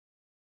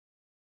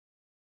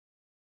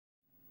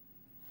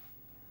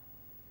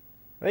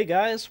Hey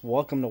guys,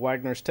 welcome to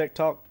Wagner's Tech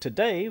Talk.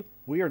 Today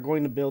we are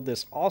going to build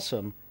this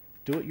awesome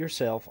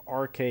do-it-yourself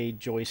arcade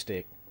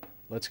joystick.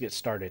 Let's get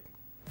started.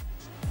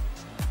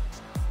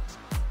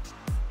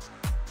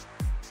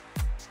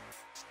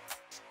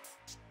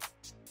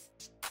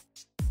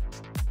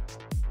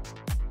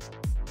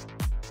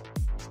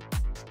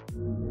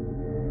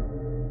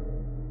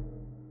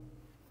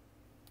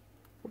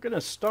 We're going to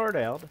start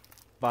out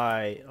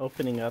by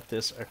opening up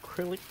this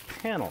acrylic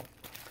panel.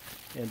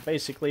 And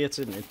basically it's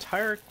an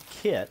entire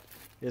kit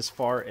as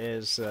far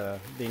as the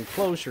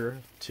enclosure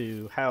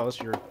to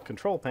house your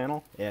control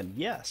panel. And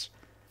yes,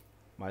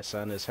 my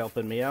son is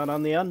helping me out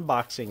on the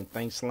unboxing.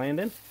 Thanks,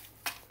 Landon.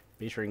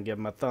 Be sure and give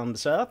him a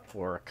thumbs up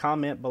or a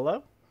comment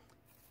below.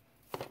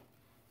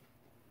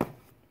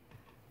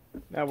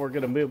 Now we're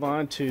going to move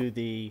on to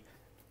the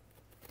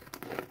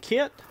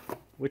kit,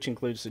 which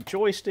includes the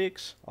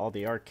joysticks, all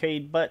the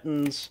arcade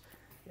buttons,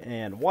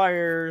 and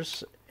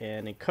wires,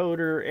 and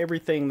encoder,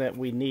 everything that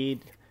we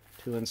need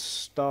to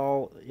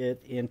install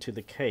it into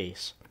the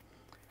case.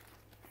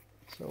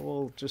 So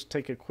we'll just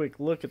take a quick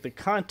look at the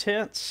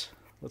contents.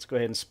 Let's go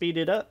ahead and speed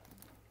it up.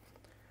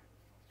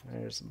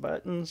 There's the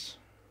buttons.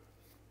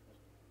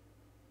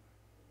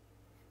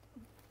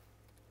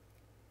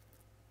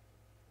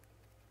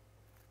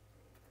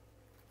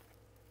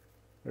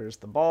 There's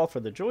the ball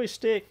for the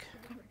joystick.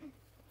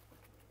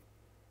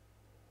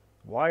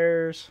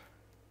 Wires.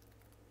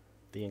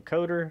 The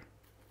encoder.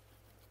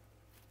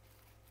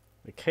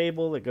 The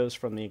cable that goes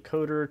from the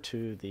encoder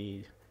to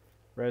the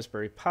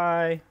Raspberry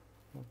Pi,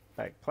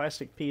 back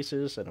plastic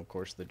pieces, and of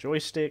course the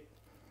joystick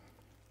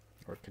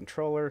or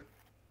controller.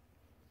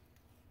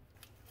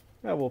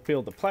 Now we'll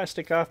peel the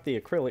plastic off the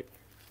acrylic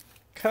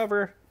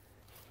cover,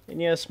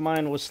 and yes,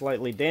 mine was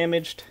slightly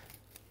damaged.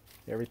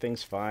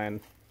 Everything's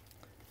fine.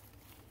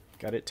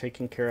 Got it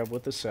taken care of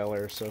with the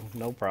seller, so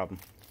no problem.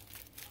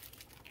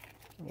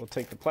 We'll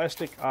take the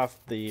plastic off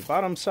the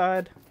bottom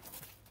side.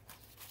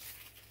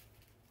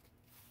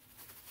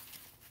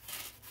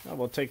 Now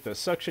we'll take the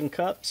suction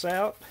cups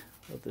out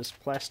of this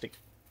plastic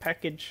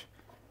package,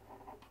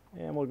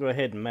 and we'll go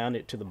ahead and mount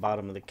it to the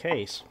bottom of the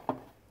case.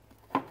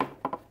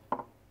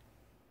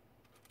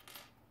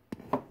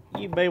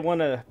 You may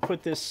want to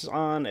put this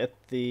on at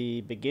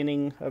the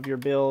beginning of your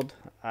build.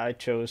 I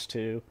chose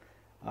to.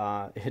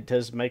 It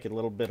does make it a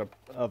little bit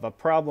of a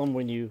problem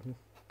when you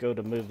go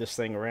to move this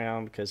thing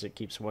around because it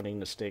keeps wanting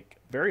to stick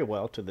very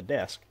well to the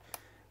desk.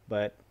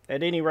 But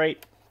at any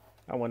rate,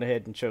 I went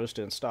ahead and chose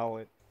to install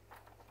it.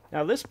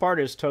 Now this part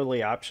is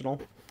totally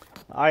optional.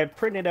 I have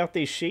printed out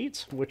these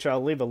sheets, which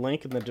I'll leave a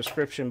link in the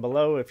description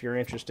below if you're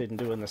interested in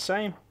doing the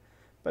same.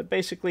 But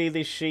basically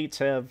these sheets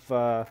have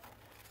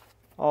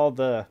all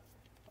the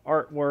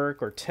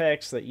artwork or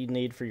text that you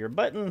need for your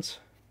buttons.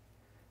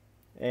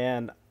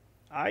 And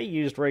I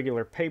used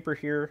regular paper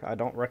here. I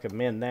don't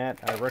recommend that.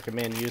 I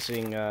recommend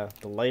using the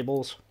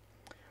labels.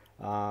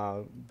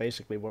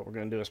 Basically what we're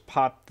going to do is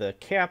pop the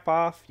cap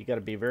off. You got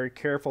to be very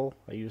careful.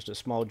 I used a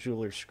small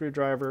jeweler's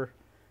screwdriver.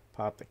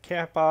 Pop the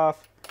cap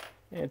off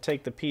and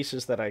take the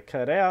pieces that I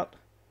cut out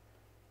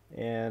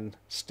and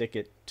stick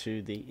it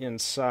to the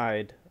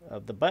inside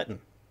of the button.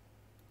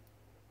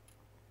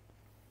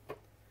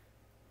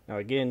 Now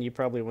again, you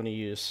probably want to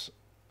use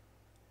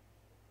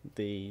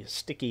the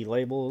sticky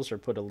labels or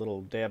put a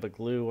little dab of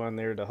glue on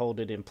there to hold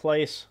it in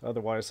place,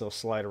 otherwise they'll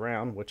slide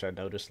around, which I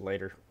noticed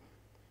later.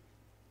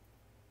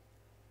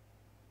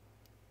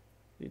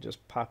 You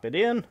just pop it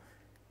in.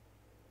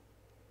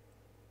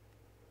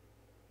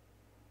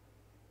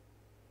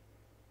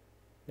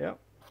 Yep.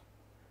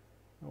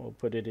 We'll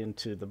put it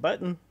into the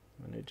button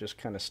and it just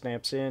kind of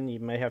snaps in.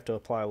 You may have to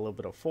apply a little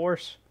bit of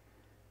force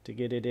to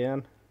get it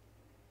in.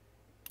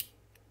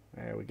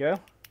 There we go.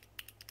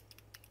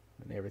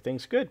 And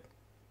everything's good.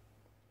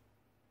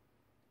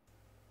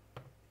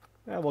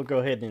 Now we'll go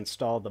ahead and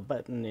install the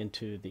button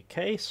into the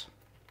case.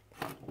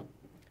 The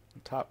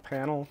top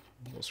panel,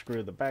 we'll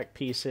screw the back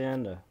piece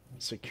in to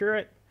secure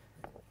it.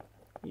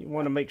 You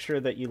want to make sure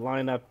that you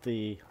line up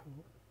the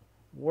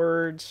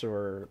words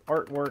or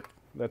artwork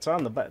that's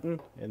on the button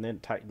and then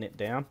tighten it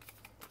down.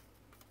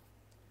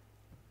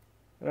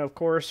 And of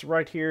course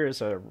right here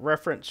is a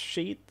reference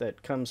sheet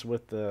that comes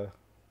with the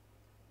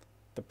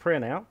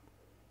printout,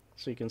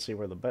 so you can see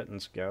where the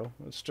buttons go.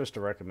 It's just a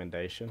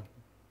recommendation.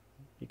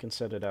 You can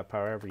set it up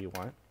however you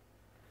want,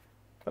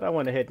 but I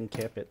went ahead and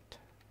kept it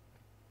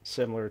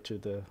similar to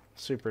the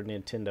Super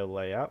Nintendo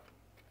layout.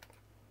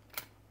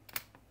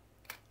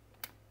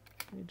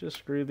 You just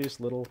screw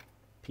these little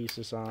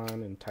pieces on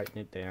and tighten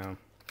it down.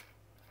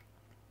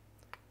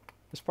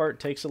 This part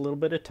takes a little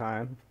bit of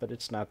time, but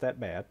it's not that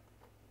bad.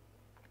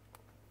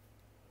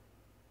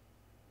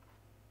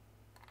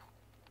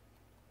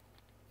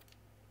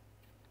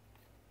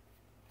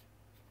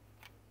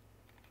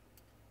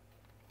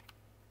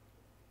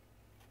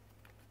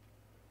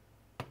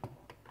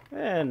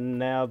 And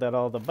now that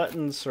all the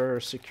buttons are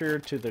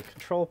secured to the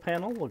control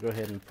panel, we'll go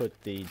ahead and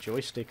put the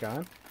joystick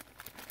on.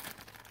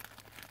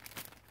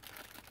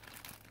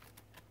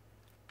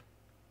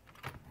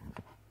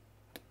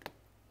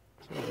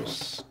 So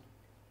just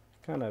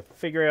kind of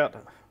figure out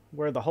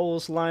where the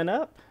holes line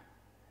up,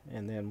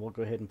 and then we'll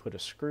go ahead and put a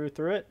screw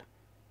through it.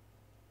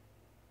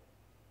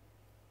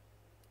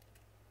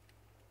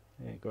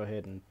 And go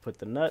ahead and put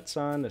the nuts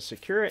on to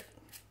secure it.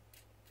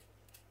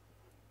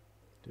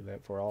 Do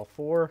that for all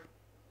four,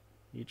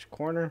 each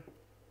corner.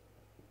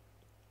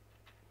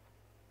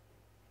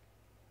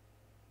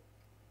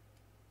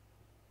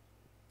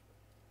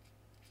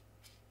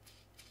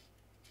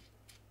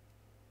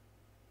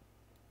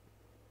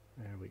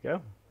 There we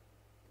go.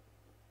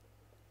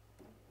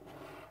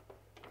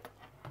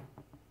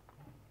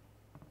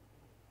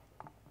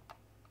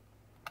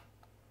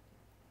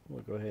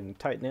 We'll go ahead and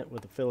tighten it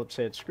with a Phillips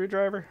head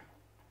screwdriver.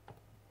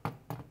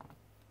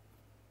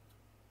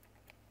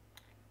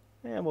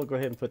 And we'll go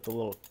ahead and put the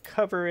little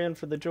cover in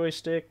for the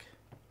joystick.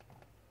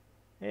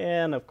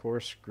 And of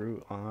course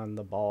screw on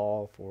the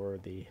ball for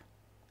the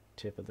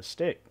tip of the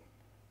stick.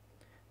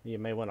 You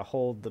may want to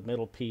hold the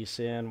middle piece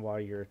in while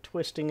you're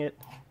twisting it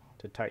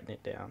to tighten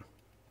it down.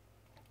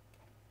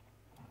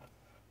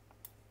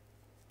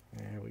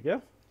 There we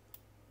go.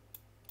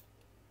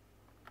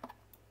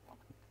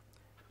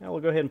 Now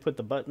we'll go ahead and put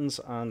the buttons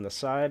on the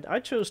side. I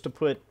chose to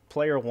put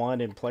player 1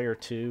 and player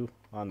 2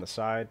 on the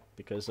side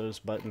because those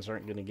buttons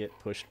aren't going to get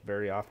pushed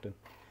very often.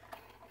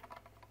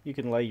 You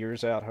can lay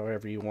yours out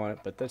however you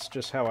want, but that's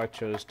just how I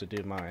chose to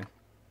do mine.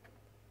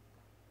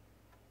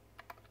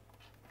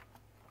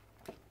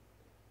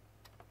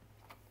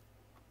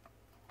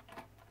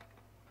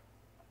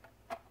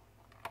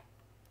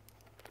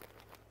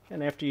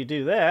 And after you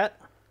do that,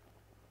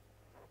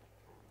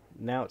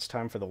 now it's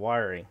time for the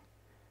wiring.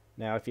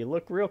 Now if you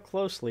look real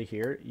closely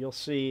here, you'll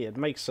see it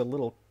makes a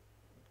little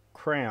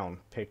crown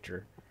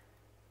picture.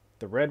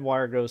 The red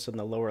wire goes in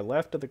the lower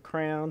left of the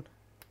crown,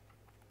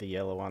 the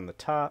yellow on the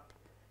top,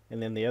 and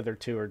then the other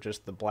two are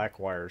just the black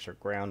wires or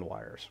ground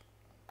wires.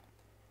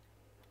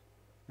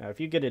 Now if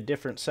you get a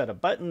different set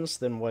of buttons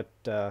than what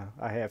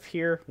I have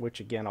here,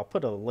 which again I'll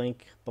put a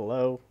link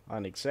below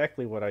on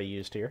exactly what I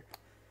used here,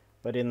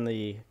 but in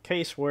the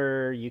case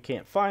where you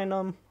can't find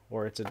them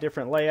or it's a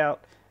different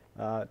layout,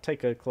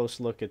 take a close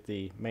look at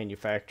the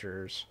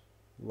manufacturer's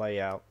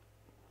layout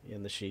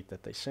in the sheet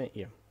that they sent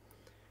you.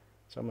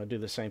 So I'm going to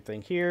do the same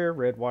thing here.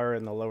 Red wire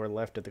in the lower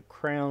left of the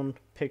crown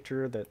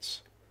picture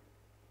that's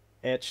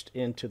etched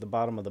into the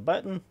bottom of the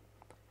button,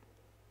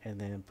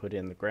 and then put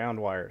in the ground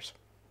wires.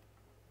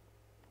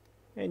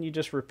 And you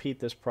just repeat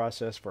this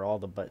process for all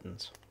the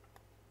buttons.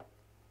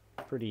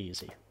 Pretty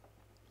easy.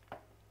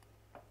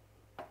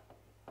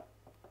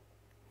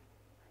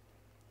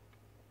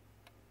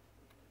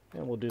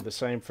 And we'll do the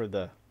same for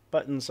the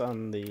buttons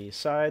on the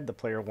side, the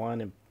player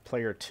 1 and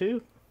player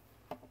 2.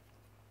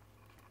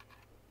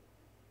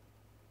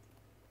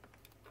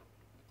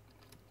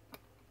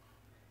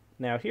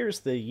 Now here's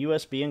the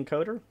USB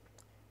encoder,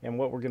 and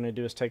what we're going to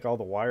do is take all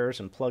the wires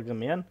and plug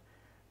them in.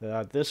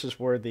 This is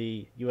where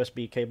the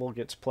USB cable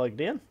gets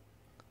plugged in.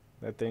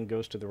 That then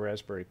goes to the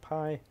Raspberry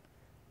Pi.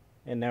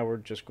 And now we're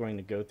just going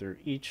to go through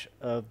each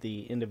of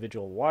the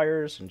individual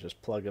wires and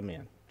just plug them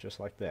in, just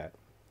like that.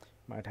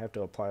 Might have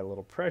to apply a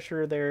little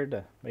pressure there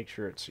to make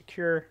sure it's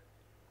secure.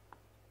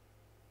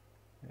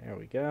 There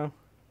we go.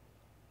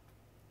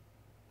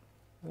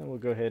 And we'll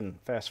go ahead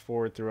and fast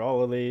forward through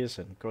all of these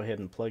and go ahead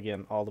and plug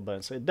in all the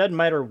buttons. It doesn't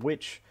matter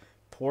which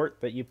port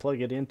that you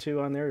plug it into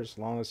on there, as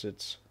long as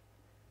it's,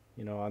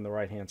 you know, on the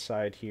right hand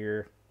side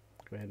here.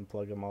 Go ahead and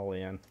plug them all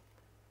in.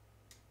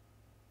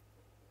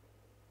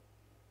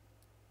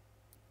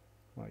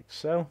 Like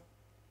so.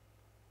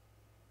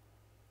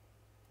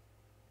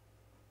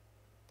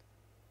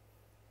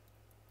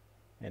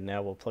 And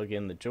now we'll plug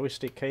in the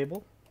joystick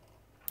cable.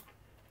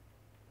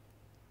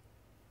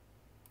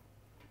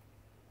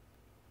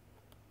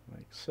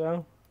 Like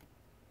so.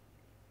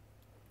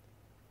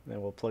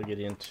 Then we'll plug it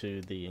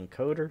into the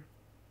encoder,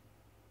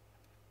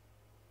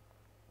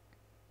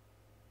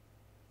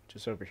 which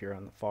is over here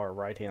on the far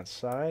right hand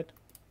side.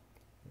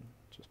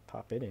 Just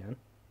pop it in.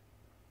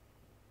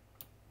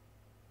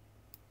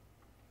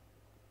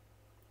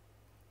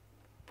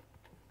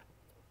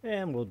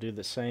 And we'll do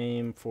the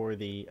same for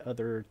the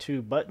other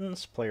two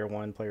buttons, player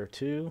 1, player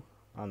 2,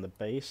 on the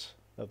base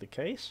of the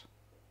case.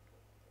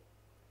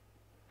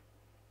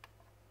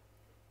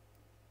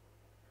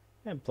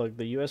 And plug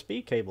the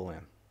USB cable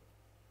in.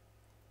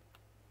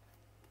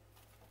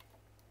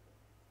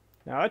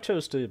 Now I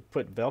chose to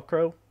put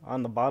Velcro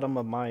on the bottom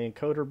of my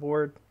encoder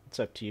board.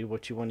 It's up to you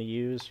what you want to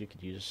use. You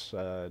could use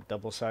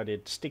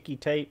double-sided sticky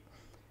tape,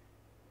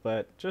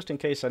 but just in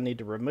case I need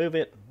to remove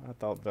it, I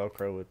thought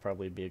Velcro would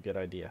probably be a good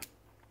idea.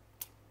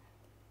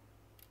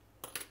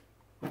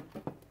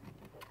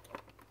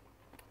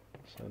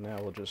 So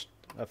now we'll just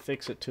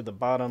affix it to the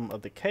bottom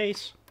of the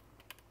case.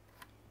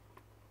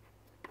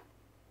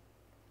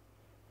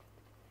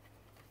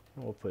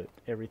 And we'll put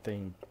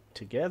everything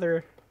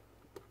together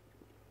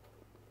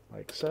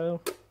like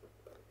so.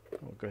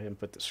 We'll go ahead and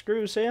put the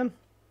screws in.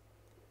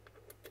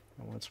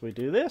 And once we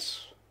do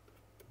this,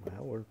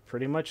 well, we're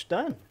pretty much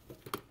done.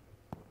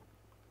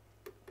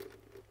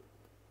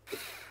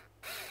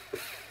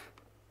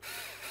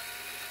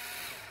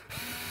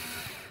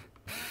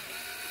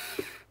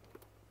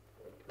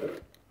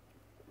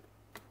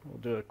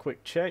 do a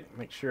quick check,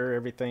 make sure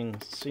everything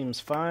seems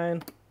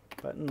fine.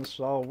 Buttons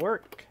all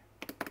work.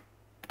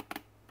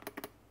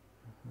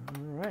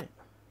 Alright.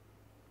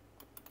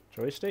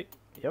 Joystick?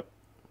 Yep.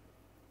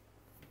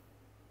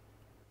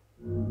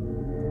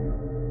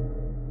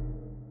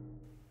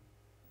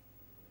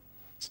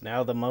 It's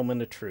now the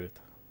moment of truth.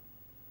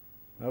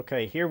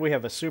 Okay, here we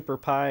have a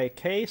RetroPie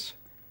case.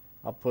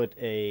 I'll put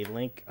a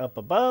link up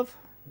above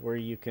where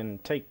you can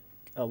take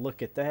a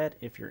look at that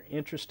if you're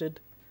interested.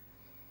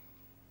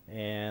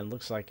 And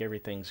looks like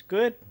everything's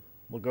good.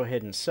 We'll go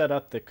ahead and set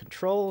up the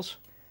controls.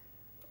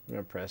 I'm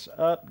going to press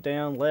up,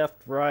 down, left,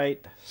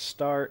 right,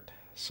 start,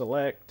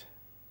 select,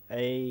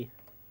 A,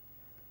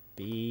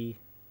 B,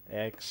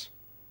 X,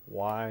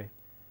 Y,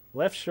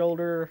 left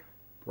shoulder,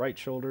 right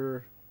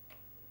shoulder.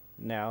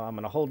 Now I'm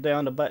going to hold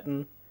down the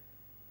button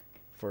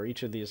for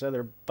each of these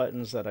other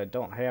buttons that I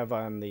don't have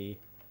on the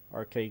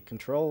arcade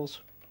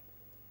controls.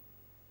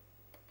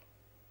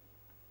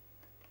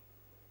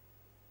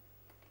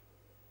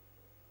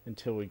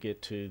 Until we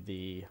get to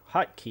the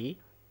hotkey.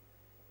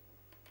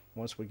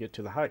 Once we get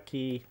to the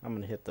hotkey, I'm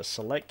going to hit the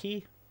select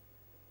key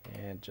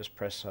and just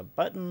press a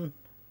button,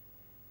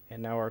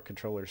 and now our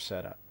controller's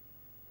set up.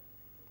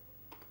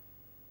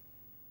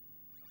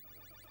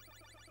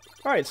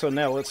 Alright, so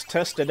now let's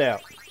test it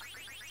out.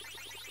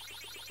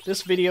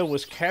 This video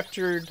was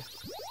captured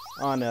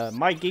on a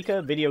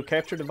MyGeeka video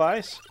capture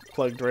device,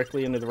 plugged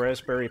directly into the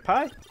Raspberry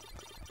Pi.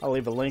 I'll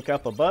leave a link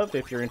up above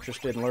if you're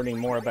interested in learning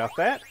more about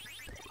that.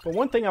 But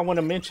one thing I want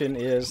to mention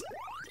is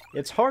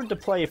it's hard to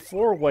play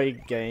 4-way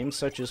games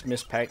such as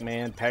Miss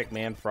Pac-Man,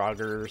 Pac-Man,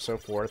 Frogger, or so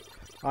forth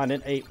on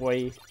an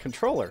 8-way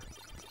controller.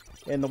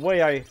 And the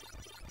way I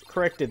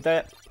corrected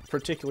that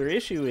particular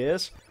issue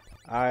is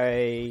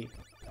I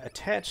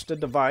attached a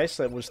device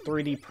that was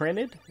 3D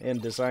printed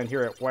and designed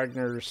here at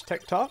Wagner's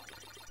Tech Talk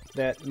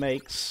that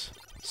makes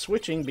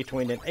switching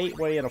between an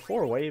 8-way and a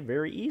 4-way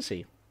very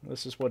easy.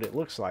 This is what it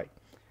looks like.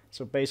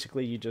 So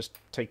basically you just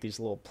take these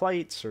little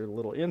plates or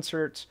little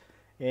inserts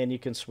and you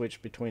can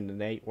switch between an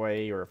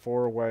 8-way or a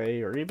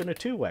 4-way or even a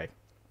 2-way.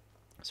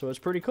 So it's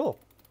pretty cool.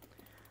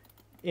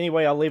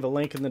 Anyway, I'll leave a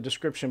link in the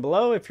description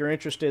below if you're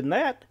interested in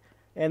that.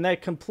 And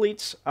that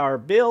completes our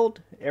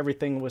build.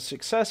 Everything was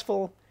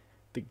successful.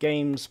 The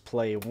games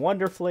play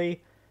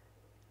wonderfully.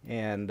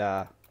 And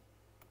I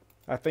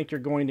think you're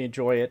going to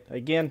enjoy it.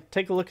 Again,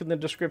 take a look in the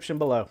description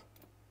below.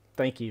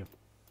 Thank you.